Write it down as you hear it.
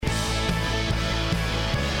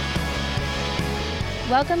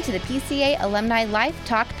Welcome to the PCA Alumni Life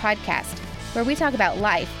Talk Podcast, where we talk about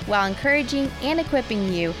life while encouraging and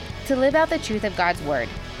equipping you to live out the truth of God's Word.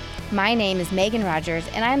 My name is Megan Rogers,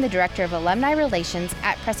 and I am the Director of Alumni Relations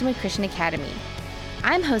at Prestonwood Christian Academy.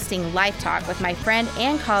 I'm hosting Life Talk with my friend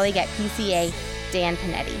and colleague at PCA, Dan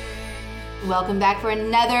Panetti. Welcome back for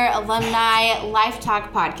another Alumni Life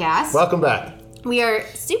Talk podcast. Welcome back. We are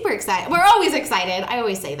super excited. We're always excited. I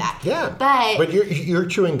always say that. Yeah. But you're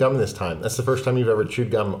chewing gum this time. That's the first time you've ever chewed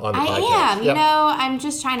gum on the podcast. I am. Yep. You know, I'm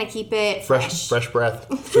just trying to keep it fresh. Fresh breath.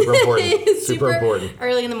 Super important. super important.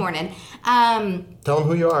 Early in the morning. Tell them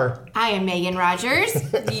who you are. I am Megan Rogers,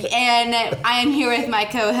 and I am here with my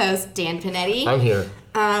co-host, Dan Panetti. I'm here.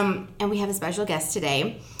 And we have a special guest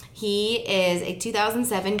today. He is a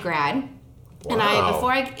 2007 grad. Wow. And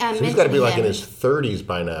before I so he's got to be like in his 30s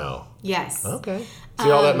by now. Yes. Okay. See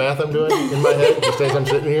all that math I'm doing in my head just as I'm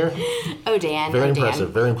sitting here? Oh, Dan. Very impressive.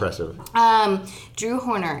 Very impressive. Drew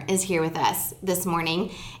Horner is here with us this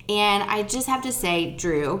morning. And I just have to say,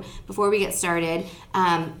 Drew, before we get started,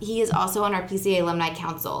 he is also on our PCA Alumni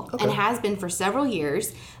Council and has been for several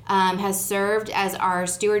years, has served as our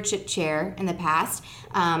stewardship chair in the past,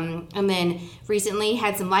 and then recently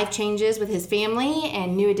had some life changes with his family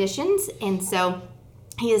and new additions. And so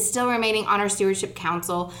he is still remaining on our Stewardship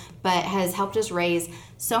Council, but has helped us raise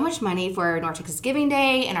so much money for North Texas Giving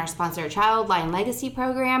Day and our sponsor Childline Legacy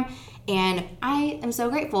program. And I am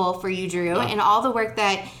so grateful for you, Drew, and all the work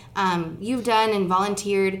that you've done and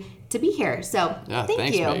volunteered to be here. So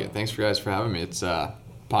thanks, you. Megan. Thanks for you guys for having me. It's a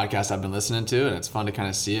podcast I've been listening to, and it's fun to kind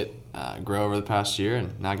of see it grow over the past year,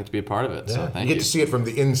 and now I get to be a part of it. Yeah. So thank you. You get to see it from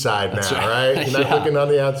the inside That's now, right? You're not looking on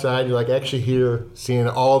the outside. You're like actually here, seeing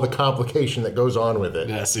all the complication that goes on with it.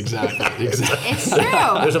 Yes, exactly. It's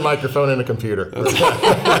true. There's a microphone and a computer.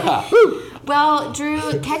 Well,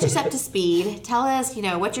 Drew, catch us up to speed. Tell us,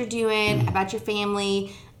 what you're doing, about your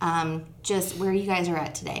family, just where you guys are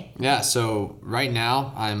at today. Yeah, so right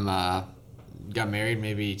now I'm got married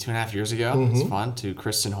maybe 2.5 years ago. It's fun, to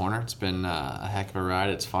Kristen Horner. It's been a heck of a ride.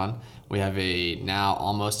 It's fun. We have now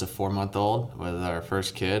almost a 4-month-old with our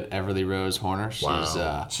first kid, Everly Rose Horner.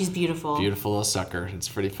 She's beautiful. Beautiful little sucker. It's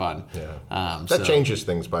pretty fun. Yeah. That changes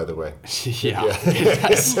things, by the way. It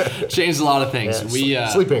has changed a lot of things. Yeah.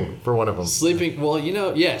 Sleeping for one of them. Sleeping for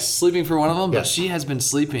one of them, but she has been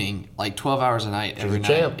sleeping like 12 hours a night every night.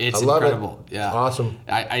 Champ. It's I love incredible. It. Yeah. It's awesome.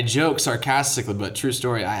 I joke sarcastically, but true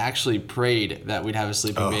story. I actually prayed that we'd have a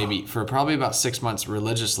sleeping baby for probably about 6 months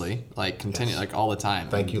religiously, like like all the time.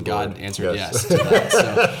 Thank you, God Lord. answered yes to that.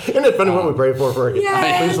 So, isn't it funny what we pray for you?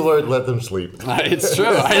 Yes. Please, the Lord, let them sleep. It's true.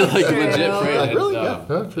 I legit prayed. Like, really?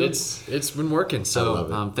 True. It's been working. So I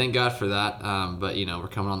love it. thank God for that. But we're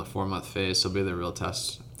coming on the 4-month phase, so it'll be the real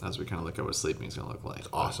test as we kind of look at what sleeping is going to look like.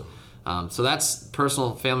 Awesome. So that's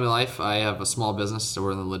personal family life. I have a small business, so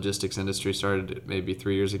we're in the logistics industry. Started maybe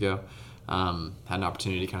 3 years ago. Had an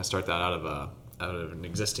opportunity to kind of start that out of an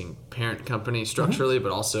existing parent company structurally,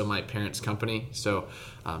 but also my parents' company. So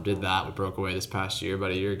did that. We broke away this past year,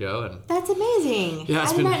 about a year ago. And that's amazing. Yeah,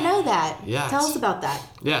 I did not know that. Yeah, Tell us about that.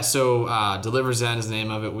 Yeah, so Deliver Zen is the name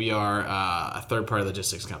of it. We are a third-party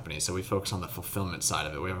logistics company, so we focus on the fulfillment side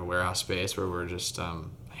of it. We have a warehouse space where we're just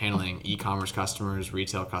handling e-commerce customers,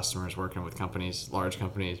 retail customers, working with companies, large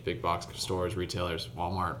companies, big box stores, retailers,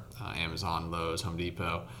 Walmart, Amazon, Lowe's, Home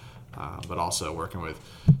Depot, but also working with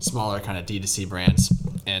smaller kind of D2C brands,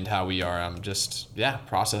 and how we are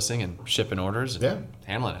processing and shipping orders and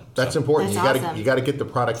handling it. That's important. That's awesome. You got to get the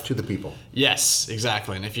product to the people. Yes,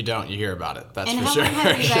 exactly. And if you don't, you hear about it. That's and for sure.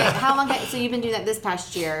 How long so you've been doing that this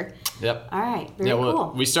past year? Yep. All right. Very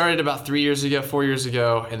cool. We started about 4 years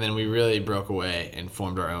ago, and then we really broke away and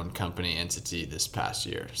formed our own company entity this past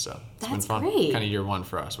year. So it's been fun. Great. Kind of year one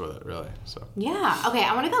for us with it, really. So yeah. Okay.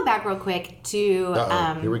 I want to go back real quick to.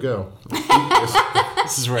 Here we go.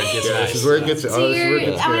 This is where it gets nice. This is where it gets.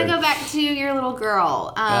 I want to go back to your little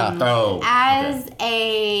girl. As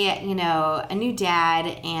a new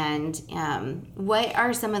dad, and what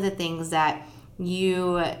are some of the things that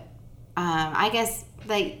you, I guess,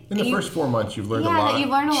 like in the first 4 months, you've learned a lot. Yeah, you've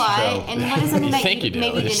learned a lot. So. And what is something that you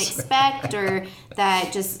maybe didn't expect, or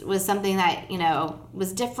that just was something that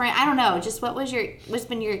was different? I don't know. Just what's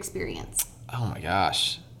been your experience? Oh my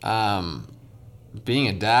gosh. Being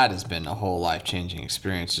a dad has been a whole life-changing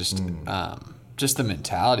experience. Just the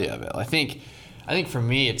mentality of it. I think for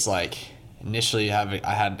me, it's like initially we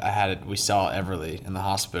saw Everly in the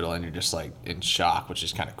hospital, and you're just like in shock, which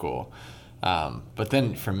is kind of cool. But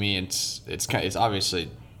then for me, it's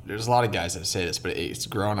obviously, there's a lot of guys that say this, but it's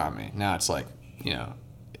grown on me. Now it's like,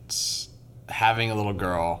 it's having a little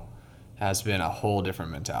girl has been a whole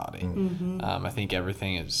different mentality. I think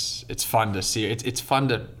everything it's fun to see. It's fun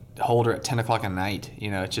to hold her at 10 o'clock at night.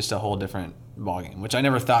 It's just a whole different ballgame, which I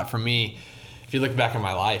never thought for me. If you look back in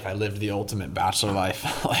my life, I lived the ultimate bachelor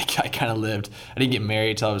life. Like I didn't get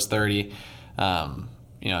married till I was 30.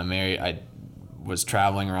 I was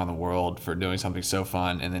traveling around the world for doing something so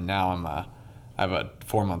fun. And then now I have a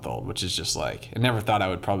 4-month-old, which is just like, I never thought I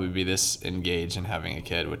would probably be this engaged in having a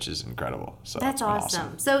kid, which is incredible. So that's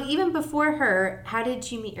awesome. So even before her, how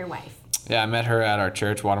did you meet your wife? Yeah, I met her at our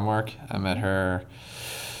church, Watermark. I met her,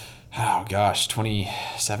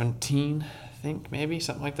 2017, I think, maybe,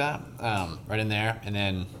 something like that, right in there. And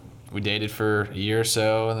then we dated for a year or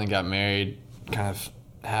so and then got married kind of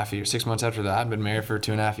half a year, 6 months after that. Been married for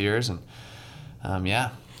 2.5 years. And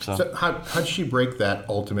So how'd she break that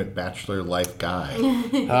ultimate bachelor life guy?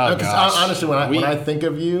 Gosh. Honestly, when I think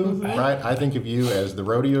of you, right, I think of you as the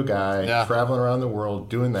rodeo guy, traveling around the world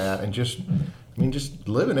doing that, and just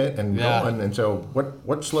living it and going. And so,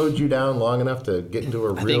 what slowed you down long enough to get into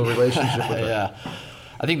a real relationship with her? Yeah,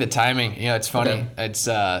 I think the timing. It's funny. Okay. It's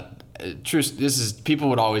true. People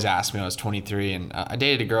would always ask me when I was 23, and I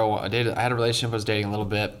dated a girl. I had a relationship. I was dating a little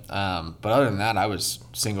bit, but other than that, I was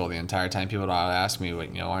single the entire time. People would ask me, why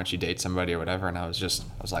don't you date somebody or whatever? And I was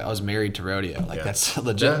like, I was married to rodeo. Like that's a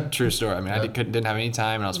legit true story. I mean, I didn't have any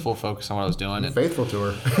time, and I was full focus on what I was doing. And faithful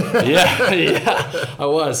to her. yeah, I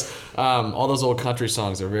was. All those old country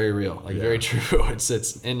songs are very real, very true. It's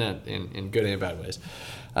in good and bad ways.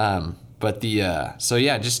 But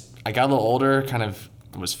I got a little older, kind of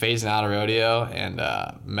was phasing out of rodeo, and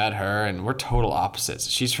met her, and we're total opposites.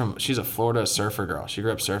 She's a Florida surfer girl. She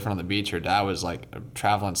grew up surfing on the beach. Her dad was like a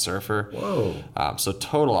traveling surfer. Whoa. So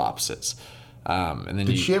total opposites. And then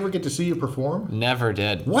did she ever get to see you perform? Never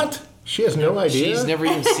did. What? She has no idea. She's never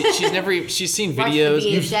even she's seen videos.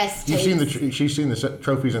 She's seen the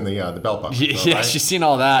trophies in the bell buckle. Yeah, right? She's seen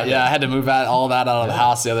all that. Yeah, I had to move all that out of the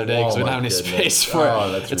house the other day because we didn't have any space for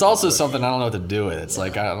it. It's also something I don't know what to do with. It's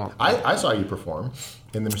like I saw you perform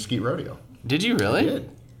in the Mesquite Rodeo. Did you really? I did.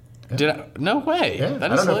 Yeah. Did I? No way. Yeah. I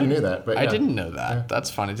don't know if you knew that, but I didn't know that. Yeah. That's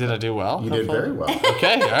funny. Did I do well? You did very well.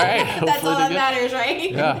 Okay, all right. That's all that matters,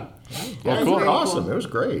 right? Yeah. Well, cool. Awesome. Cool. It was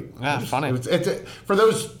great. Yeah, funny. For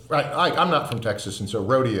those, I'm not from Texas, and so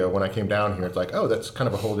rodeo, when I came down here, it's like, oh, that's kind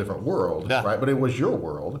of a whole different world, right? But it was your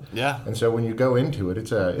world. Yeah. And so when you go into it,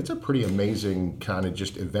 it's a pretty amazing kind of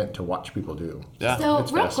just event to watch people do. Yeah. So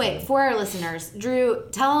real quick, for our listeners, Drew,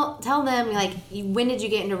 tell them, when did you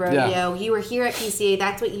get into rodeo? Yeah. You were here at PCA.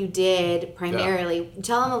 That's what you did primarily. Yeah.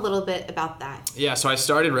 Tell them a little bit about that. Yeah, so I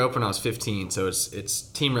started roping when I was 15. So it's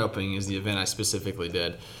team roping is the event I specifically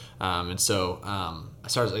did. I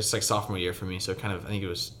started, it's like sophomore year for me. So I think it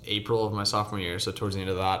was April of my sophomore year. So towards the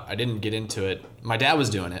end of that, I didn't get into it. My dad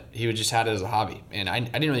was doing it. He just had it as a hobby. And I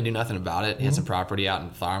didn't really do nothing about it. He had some property out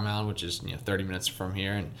in Flower Mound, which is 30 minutes from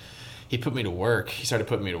here. And he put me to work. He started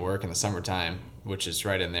putting me to work in the summertime, which is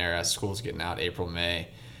right in there as school's getting out, April, May.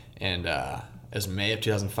 And it was May of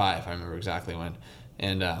 2005. I remember exactly when.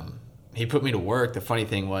 And he put me to work. The funny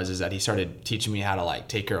thing was that he started teaching me how to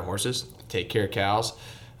take care of horses, take care of cows.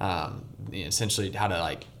 Essentially how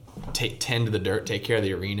to tend to the dirt, take care of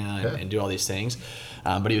the arena, and do all these things.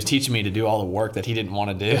 But he was teaching me to do all the work that he didn't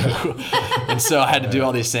want to do. And so I had to do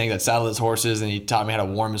all these things. I'd saddle his horses, and he taught me how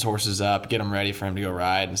to warm his horses up, get them ready for him to go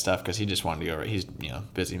ride and stuff, because he just wanted to go ride. He's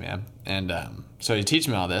busy man. And so he teach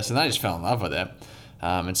me all this, and I just fell in love with it.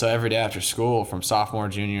 And so every day after school, from sophomore,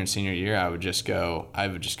 junior, and senior year, I would just go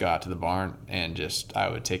out to the barn, and I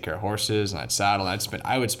would take care of horses, and I'd saddle, and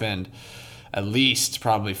I would spend at least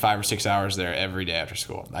probably 5 or 6 hours there every day after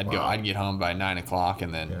school. I'd get home by 9 o'clock,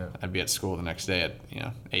 and then I'd be at school the next day at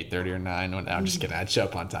 8:30 or 9. I'm just kidding. I'd show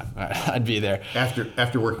up on time. I'd be there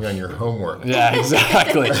after working on your homework. Yeah,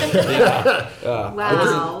 exactly.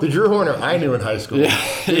 Wow. The Drew Horner I knew in high school.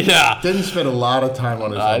 Yeah. Didn't spend a lot of time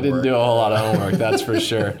on his homework. I didn't do a whole lot of homework. That's for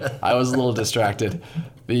sure. I was a little distracted.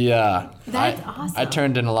 That's awesome. I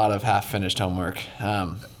turned in a lot of half-finished homework.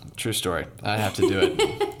 True story. I have to do it,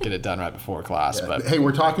 get it done right before class. Yeah. But hey,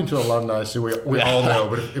 we're talking to alumni, so we all know.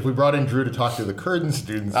 But if we brought in Drew to talk to the Curtin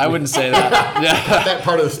students, I wouldn't say that. Yeah. Cut that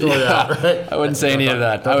part of the story out, right? I wouldn't say any of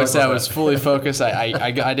that. I would say I was fully focused.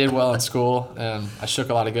 I did well in school, and I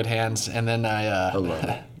shook a lot of good hands, and then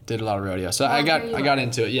I did a lot of rodeo. So I got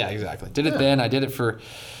into it. Yeah, exactly. Did it then. I did it for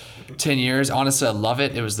 10 years. Honestly, I love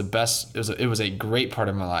it. It was the best. It was a great part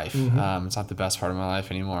of my life. Mm-hmm. It's not the best part of my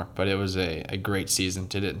life anymore, but it was a great season.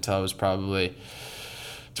 Did it until I was probably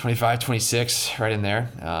 25, 26, right in there.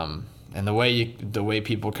 And the way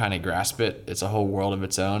people kind of grasp it, it's a whole world of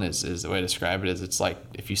its own. Is the way to describe it. Is it's like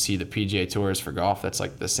if you see the PGA Tours for golf, that's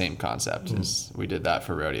like the same concept. As we did that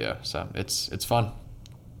for rodeo, so it's fun.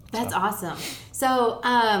 That's awesome. So,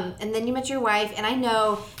 and then you met your wife, and I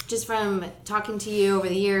know just from talking to you over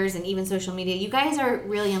the years and even social media, you guys are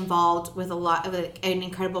really involved with a lot of an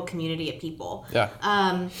incredible community of people. Yeah.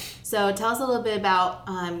 So tell us a little bit about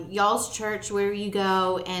y'all's church, where you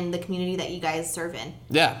go, and the community that you guys serve in.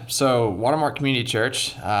 Yeah. So Watermark Community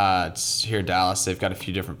Church, it's here in Dallas. They've got a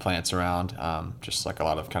few different plants around, just like a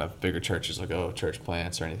lot of kind of bigger churches will go church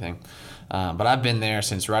plants or anything. But I've been there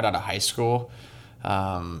since right out of high school.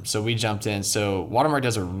 So we jumped in. So Watermark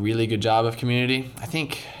does a really good job of community. I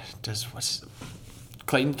think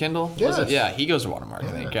Clayton Kendall? Yes. Yeah, he goes to Watermark,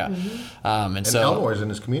 I think. Yeah. Mm-hmm. And Elmore's in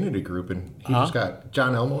his community group, and he just got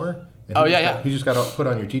John Elmore. And he just got put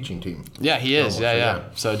on your teaching team. Yeah, he is. Yeah.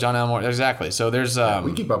 So John Elmore, exactly. So there's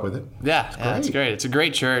we keep up with it. It's great. It's a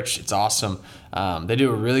great church. It's awesome. They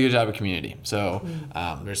do a really good job of community. So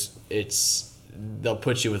they'll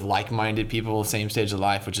put you with like-minded people, same stage of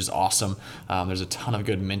life, which is awesome. There's a ton of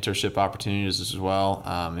good mentorship opportunities as well.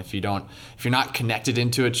 If you're not connected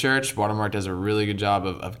into a church, Watermark does a really good job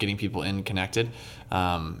of getting people in connected.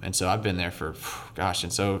 And so I've been there for,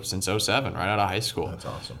 since 07, right out of high school. That's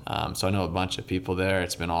awesome. So I know a bunch of people there.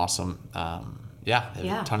 It's been awesome. They have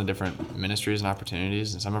a ton of different ministries and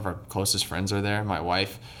opportunities, and some of our closest friends are there. My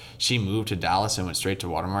wife, she moved to Dallas and went straight to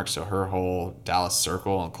Watermark, so her whole Dallas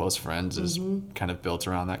circle and close friends is kind of built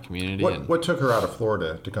around that community. What took her out of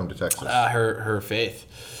Florida to come to Texas? Her faith.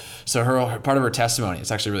 So her part of her testimony,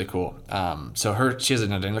 it's actually really cool. She has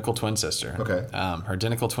an identical twin sister. Okay. Her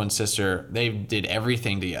identical twin sister, they did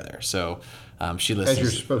everything together. So she listens. As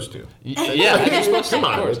you're supposed to. Yeah, as you're supposed to. Come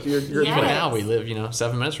on, you're Yes. Now we live,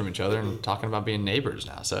 7 minutes from each other and talking about being neighbors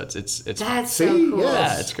now. So it's That's so cool. Yes.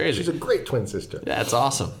 Yeah, it's crazy. She's a great twin sister. Yeah, it's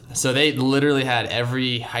awesome. So they literally had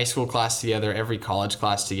every high school class together, every college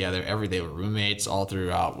class together, they were roommates all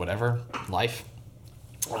throughout whatever life.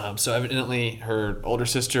 So evidently her older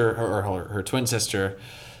sister, her twin sister,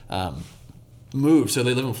 moved. So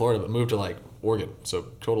they live in Florida, but moved to like Oregon. So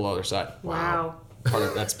total other side. Wow.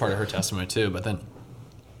 That's part of her testimony too. But then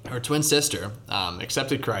her twin sister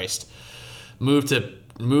accepted Christ, moved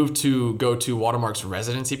to go to Watermark's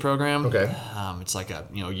residency program. Okay. It's like a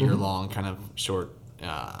year-long kind of short,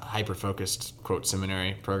 hyper-focused quote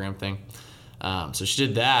seminary program thing. So she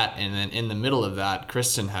did that, and then in the middle of that,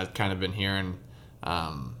 Kristen had kind of been hearing,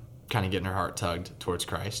 kind of getting her heart tugged towards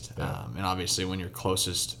Christ. Yeah. And obviously, when your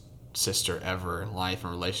closest sister ever in life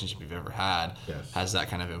and relationship you've ever had has that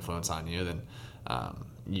kind of influence on you, then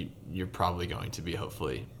you're probably going to be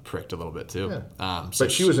hopefully pricked a little bit too. Yeah.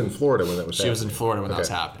 But she was in Florida when that was happening. She was in Florida when that was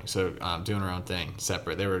happening. So doing her own thing,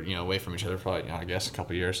 separate. They were away from each other for probably, I guess, a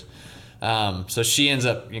couple of years. So she ends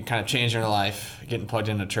up kind of changing her life, getting plugged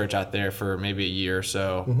into church out there for maybe a year or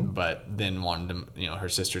so, but then wanted to, her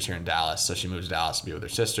sister's here in Dallas, so she moved to Dallas to be with her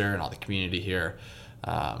sister and all the community here,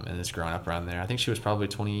 and is growing up around there. I think she was probably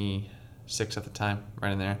 26 at the time,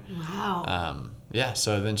 right in there. Wow.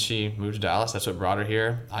 So then she moved to Dallas. That's what brought her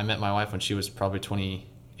here. I met my wife when she was probably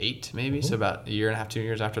 28, maybe, so about a year and a half, 2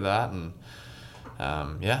 years after that, and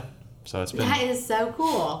so it's been. That is so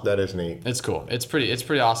cool. That is neat. It's cool. It's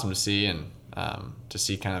pretty awesome to see, and to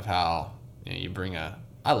see kind of how you bring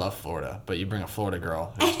I love Florida, but you bring a Florida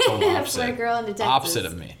girl who's total opposite, Florida girl into Texas. opposite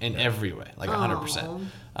of me in every way, like 100%.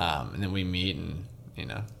 And then we meet, and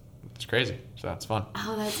it's crazy. So it's fun.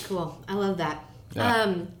 Oh, that's cool. I love that.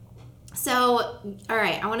 Yeah. So, all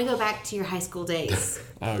right, I want to go back to your high school days.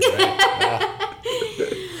 Oh, great. Yeah.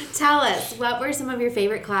 Tell us, what were some of your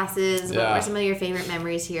favorite classes? What Yeah. were some of your favorite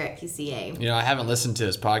memories here at PCA? I haven't listened to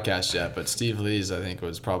his podcast yet, but Steve Lee's, I think,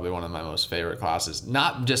 was probably one of my most favorite classes.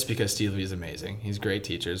 Not just because Steve Lee's amazing. He's great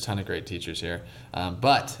teachers, a ton of great teachers here.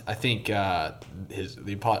 But I think I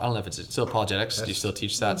don't know if it's still apologetics. Do you still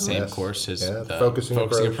teach that same course? The focusing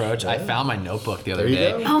approach. Yeah. I found my notebook the other There you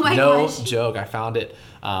day. go. Oh my no gosh. joke. I found it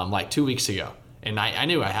like 2 weeks ago. And I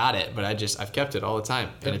knew I had it, but I've kept it all the time.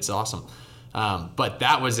 And it's awesome. But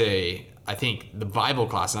that was I think the Bible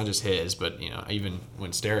class, not just his, but even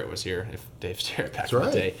when Sterrett was here, if Dave Sterrett back in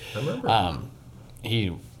the day, I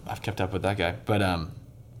remember. I've kept up with that guy. But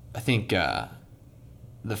I think the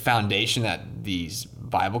foundation that these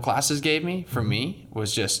Bible classes gave me, for me,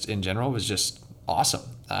 was just in general was just awesome.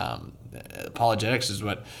 Apologetics is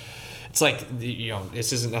what. It's like,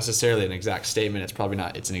 this isn't necessarily an exact statement. It's probably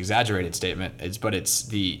not. It's an exaggerated statement. But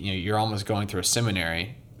it's you're almost going through a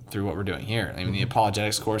seminary through what we're doing here. I mean, the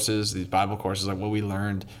apologetics courses, these Bible courses, like what we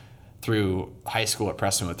learned through high school at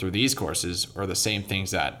Prestonwood through these courses are the same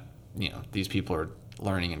things that, these people are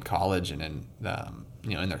learning in college and in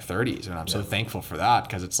in their 30s, and I'm so thankful for that,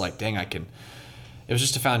 because it's like, dang, it was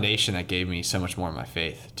just a foundation that gave me so much more of my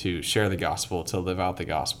faith to share the gospel, to live out the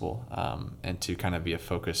gospel, and to kind of be a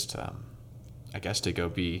focused, I guess, to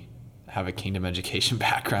go have a kingdom education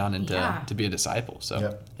background and to be a disciple.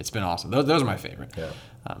 So it's been awesome. Those are my favorite.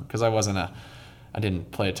 Because I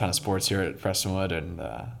didn't play a ton of sports here at Prestonwood, and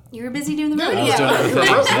you were busy doing the rodeo. You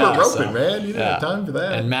were roping, man. You didn't have time for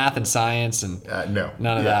that. And math and science and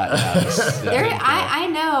none of that. I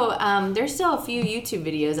know there's still a few YouTube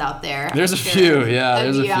videos out there. There's a few,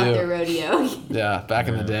 there's a few out there rodeo. Back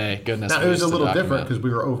in the day, goodness. Now, it was a little different because we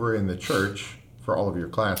were over in the church for all of your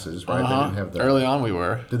classes, right? They didn't have early on we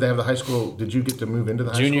were. Did they have the high school? Did you get to move into the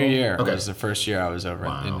high school? Junior year was the first year I was over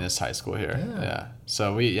in this high school here. Yeah.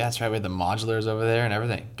 So that's right. We had the modulars over there and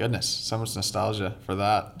everything. Goodness, so much nostalgia for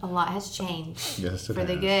that. A lot has changed. Yes, it for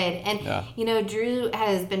the good. And Drew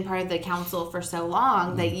has been part of the council for so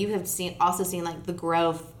long that you have also seen like the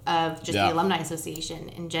growth of just the Alumni Association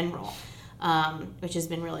in general. Which has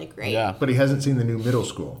been really great. Yeah. But he hasn't seen the new middle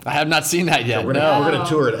school. I have not seen that yet. So we're going to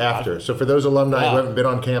tour it after. So for those alumni who haven't been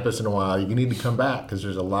on campus in a while, you need to come back because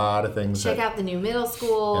there's a lot of things. Check out the new middle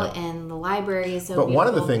school and the library is so beautiful. One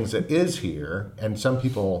of the things that is here, and some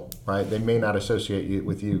people, right, they may not associate it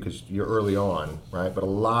with you because you're early on, right? But a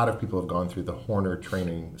lot of people have gone through the Horner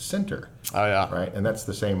Training Center. Oh, yeah. Right? And that's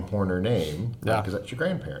the same Horner name because that's your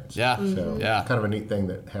grandparents. Yeah. So kind of a neat thing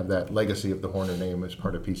that have that legacy of the Horner name as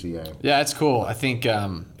part of PCA. Yeah, it's cool. I think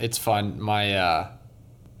it's fun.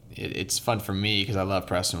 It's fun for me because I love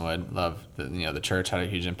Prestonwood. Love the church had a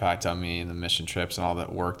huge impact on me, and the mission trips and all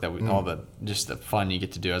that work that all the fun you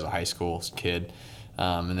get to do as a high school kid,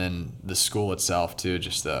 and then the school itself too,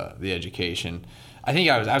 just the education. I think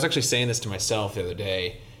I was actually saying this to myself the other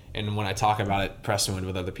day, and when I talk about it Prestonwood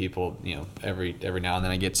with other people, every now and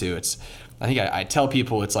then I get to I think I tell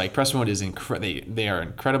people it's like Prestonwood is they are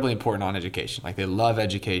incredibly important on education. Like they love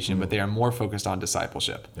education, but they are more focused on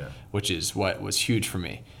discipleship, which is what was huge for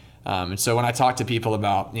me. And so when I talk to people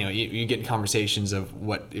about, you get in conversations of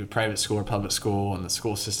what private school or public school and the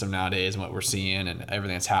school system nowadays and what we're seeing and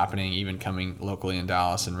everything that's happening, even coming locally in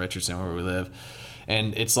Dallas and Richardson where we live.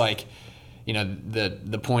 And it's like,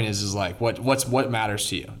 the point is like what matters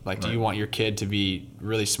to you? Like, do you want your kid to be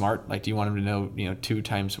really smart? Like, do you want him to know 2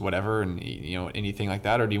 times whatever and anything like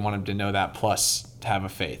that, or do you want him to know that plus to have a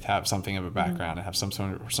faith, have something of a background, and have some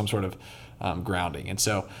sort of grounding? And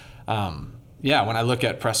so, when I look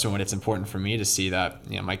at Prestonwood, it's important for me to see that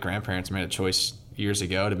my grandparents made a choice years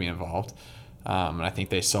ago to be involved, and I think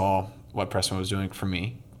they saw what Prestonwood was doing for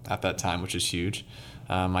me at that time, which is huge.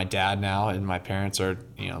 My dad now and my parents are,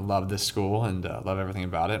 love this school and love everything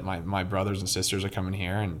about it. My brothers and sisters are coming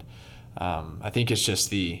here, and I think it's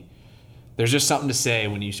just there's just something to say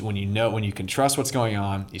when you can trust what's going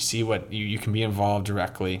on. You see what you can be involved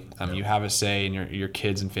directly. You have a say in your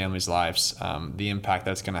kids and family's lives. The impact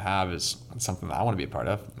that's going to have is something that I want to be a part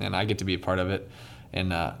of, and I get to be a part of it in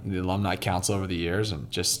the alumni council over the years,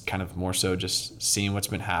 and just kind of more so just seeing what's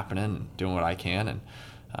been happening and doing what I can.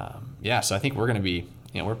 And so I think we're going to be,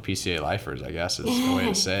 we're PCA lifers, I guess is the way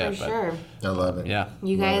to say it. For sure. I love it. Yeah.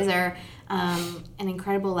 You guys are an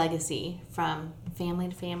incredible legacy from family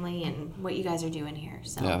to family and what you guys are doing here.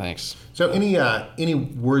 So. Yeah, thanks. So any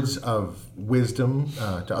words of wisdom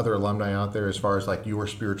to other alumni out there as far as like your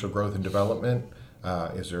spiritual growth and development?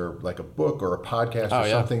 Is there like a book or a podcast or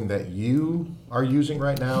something that you are using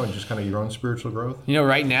right now and just kind of your own spiritual growth?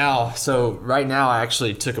 Right now I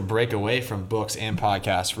actually took a break away from books and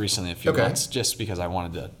podcasts recently, a few months, just because I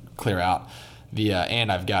wanted to clear out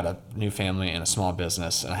and I've got a new family and a small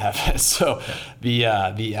business, and I have so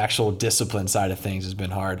the actual discipline side of things has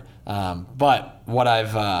been hard. But what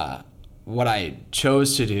I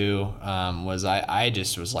chose to do was I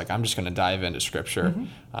just was like, I'm just going to dive into Scripture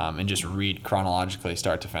and just read chronologically,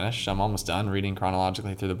 start to finish. I'm almost done reading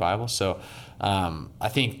chronologically through the Bible. So I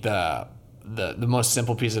think the most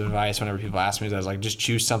simple piece of advice whenever people ask me is I was like, just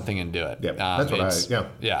choose something and do it. Yeah, that's what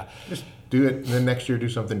Just do it, and then next year do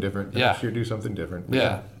something different. Next year do something different.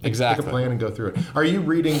 Exactly. Pick a plan and go through it. Are you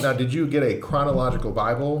reading now? Did you get a chronological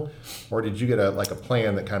Bible, or did you get a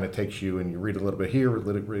plan that kind of takes you and you read a little bit here,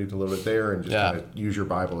 read a little bit there, and just kind of use your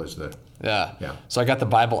Bible as the So I got the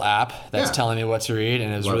Bible app that's telling me what to read,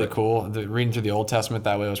 and it was really cool. Reading through the Old Testament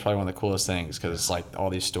that way was probably one of the coolest things because it's like all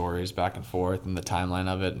these stories back and forth and the timeline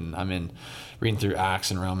of it. And I'm reading through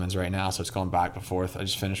Acts and Romans right now, so it's going back and forth. I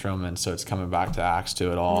just finished Romans, so it's coming back to Acts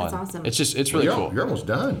to it all. That's awesome. It's really cool. You're almost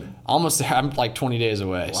done. Almost there. I'm like 20 days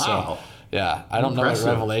away. Wow. So I don't know what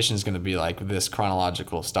Revelation is going to be like with this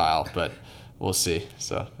chronological style, but we'll see.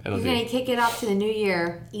 So You're gonna kick it off to the new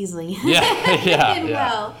year easily. Yeah.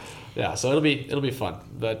 Well. Yeah, so it'll be fun.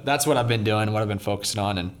 But that's what I've been doing, what I've been focusing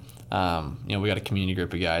on, and we got a community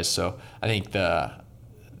group of guys. So I think the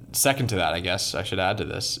second to that, I guess I should add to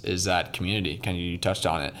this, is that community. Kind of you touched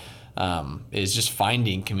on it. Is just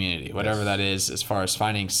finding community, whatever that is, as far as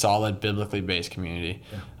finding solid biblically based community.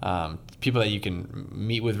 People that you can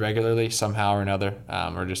meet with regularly somehow or another,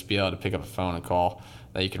 or just be able to pick up a phone and call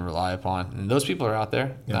that you can rely upon. And those people are out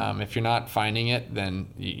there. Yeah. If you're not finding it, then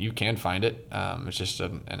you can find it. It's just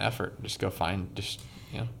an effort. Just go find,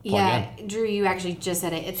 plug in. Drew, you actually just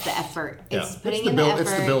said it. It's the effort. It's putting in the effort.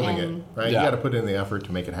 It's the building it, right? Yeah. You got to put in the effort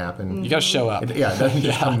to make it happen. You got to show up. It doesn't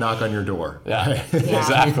just come knock on your door. Yeah,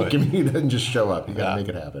 exactly. Community doesn't just show up. You got to make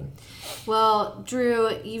it happen. Well,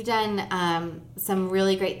 Drew, you've done some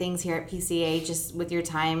really great things here at PCA just with your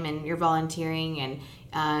time and your volunteering,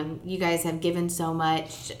 and you guys have given so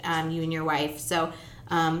much, you and your wife. So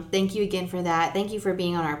thank you again for that. Thank you for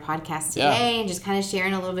being on our podcast today and just kind of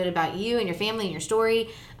sharing a little bit about you and your family and your story.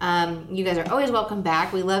 You guys are always welcome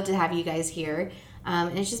back. We love to have you guys here.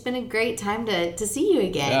 And it's just been a great time to see you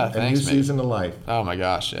again. Yeah, thanks, a new season of life. Oh my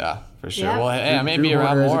gosh, yeah. For sure. Yep. Well, hey, I may be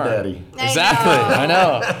around more. Daddy. Exactly. I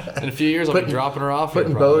know. In a few years, I'll be dropping her off.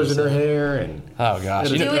 Putting bows in her hair and. Oh gosh.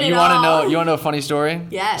 You want to know a funny story?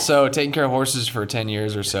 Yes. So taking care of horses for 10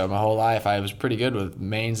 years or so, my whole life, I was pretty good with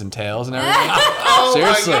manes and tails and everything.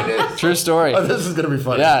 Seriously, true story. Oh, this is gonna be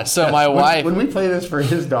funny. Yeah. So my wife. When we play this for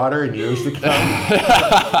his daughter in years to come,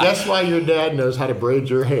 guess why your dad knows how to braid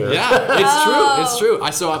your hair? Yeah, it's true.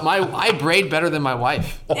 I braid better than my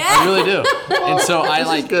wife. I really do. And so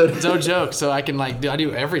no joke. So I can I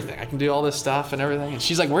do everything. I can do all this stuff and everything. And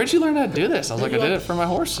she's like, "Where'd you learn how to do this?" I was like, "I did it for my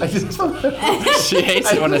horses." She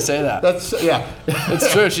hates it when I say that. It's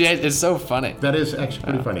true. It's so funny. That is actually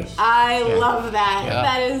pretty funny. I love that. Yeah.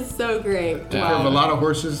 That is so great. Took care of a lot of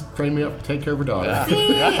horses. Trained me up to take care of her daughter. Yeah.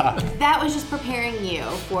 See, that was just preparing you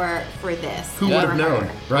for this. Who would have known,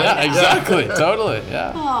 right? Yeah, exactly. Totally.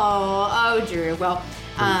 Yeah. Oh, Drew. Well,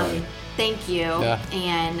 thank you,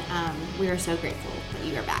 and we are so grateful that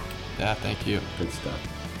you are back. Yeah, thank you. Good stuff.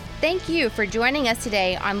 Thank you for joining us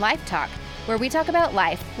today on Life Talk, where we talk about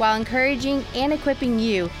life while encouraging and equipping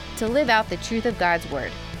you to live out the truth of God's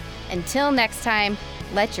Word. Until next time,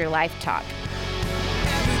 let your life talk.